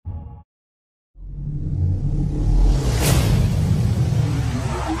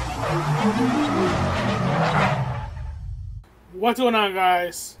What's going on,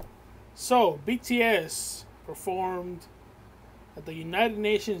 guys? So, BTS performed at the United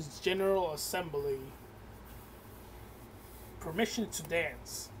Nations General Assembly. Permission to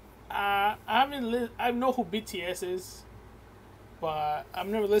Dance. I know who BTS is, but I've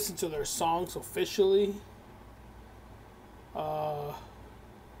never listened to their songs officially. And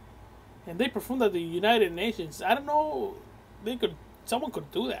they performed at the United Nations. I don't know. Someone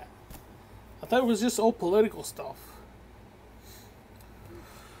could do that. I thought it was just all political stuff.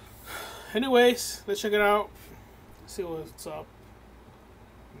 Anyways, let's check it out. See what's up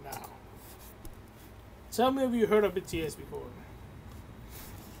now. Tell me if you heard of BTS before.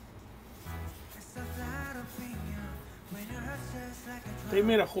 They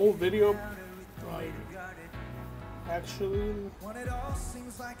made a whole video, like, actually. When it all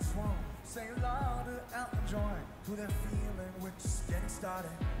seems like it's wrong, say louder out and join to their feeling, we're just getting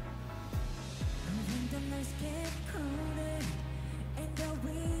started. And when the nights get colder and the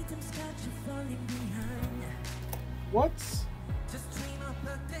rhythms got you falling behind. What?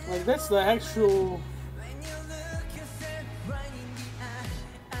 Like, that's the actual.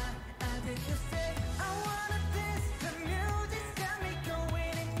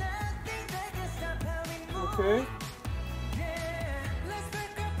 Okay.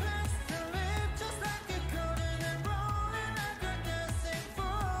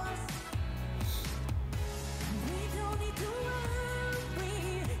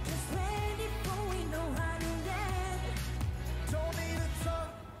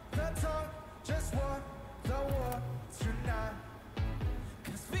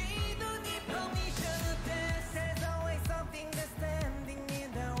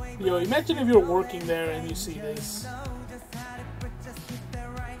 Yo, imagine if you're working there and you see this.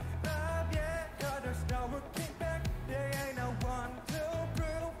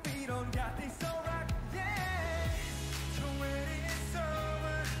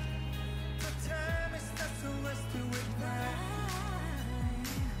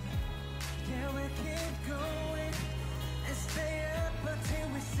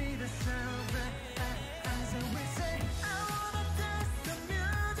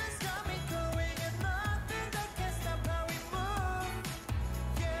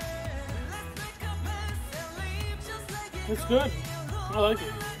 It's good. I like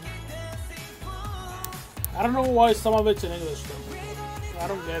it. I don't know why some of it's in English though. I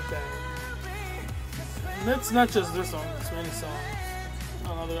don't get that. And it's not just this song, it's many songs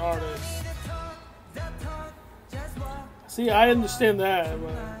on other artists. See, I understand that,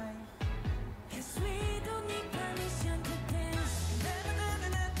 but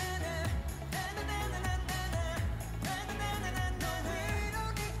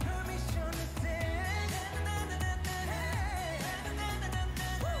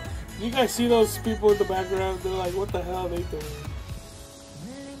you guys see those people in the background? They're like, what the hell are they doing?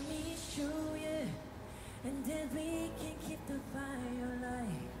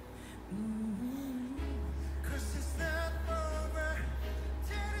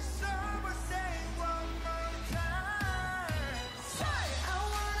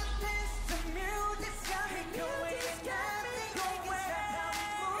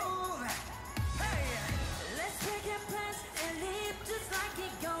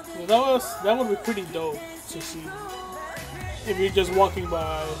 That would be pretty dope to see if you're just walking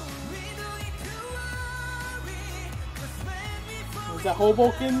by. Is that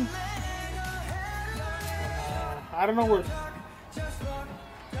Hoboken? I don't know where.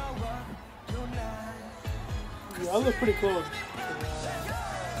 Yeah, I look pretty close.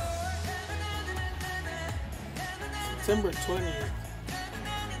 September 20th.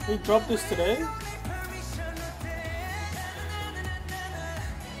 They dropped this today?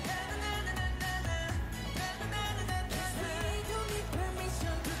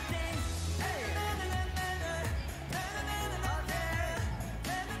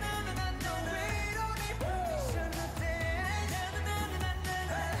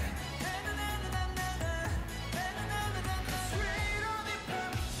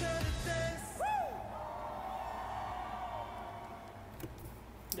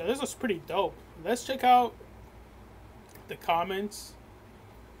 Yeah, this was pretty dope. Let's check out the comments.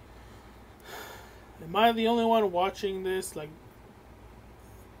 Am I the only one watching this? Like,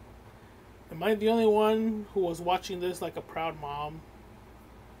 am I the only one who was watching this like a proud mom?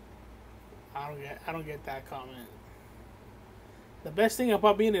 I don't get that comment. The best thing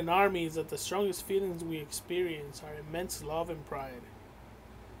about being in army is that the strongest feelings we experience are immense love and pride.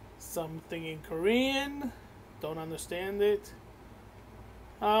 Something in Korean. Don't understand it.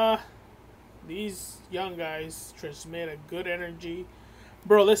 These young guys transmit a good energy.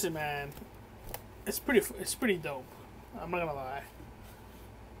 Bro, listen, man. It's pretty dope. I'm not gonna lie.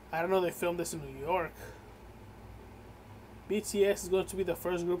 I don't know they filmed this in New York. BTS is going to be the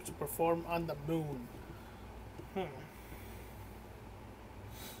first group to perform on the moon.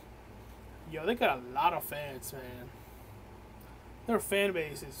 Yo, they got a lot of fans, man. Their fan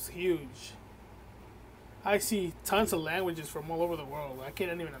base is huge. I see tons of languages from all over the world. I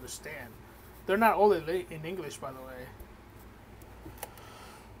can't even understand. They're not all in English, by the way.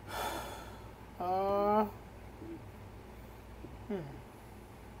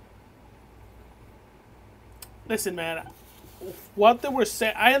 Listen, man. What they were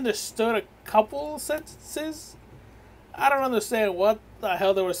saying, I understood a couple sentences. I don't understand what the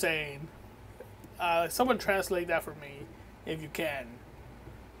hell they were saying. Someone translate that for me, if you can.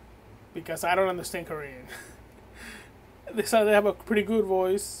 Because I don't understand Korean. They said they have a pretty good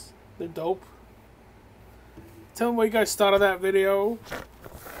voice. They're dope. Tell me what you guys thought of that video.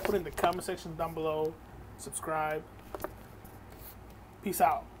 Put it in the comment section down below. Subscribe. Peace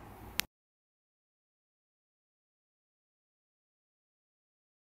out.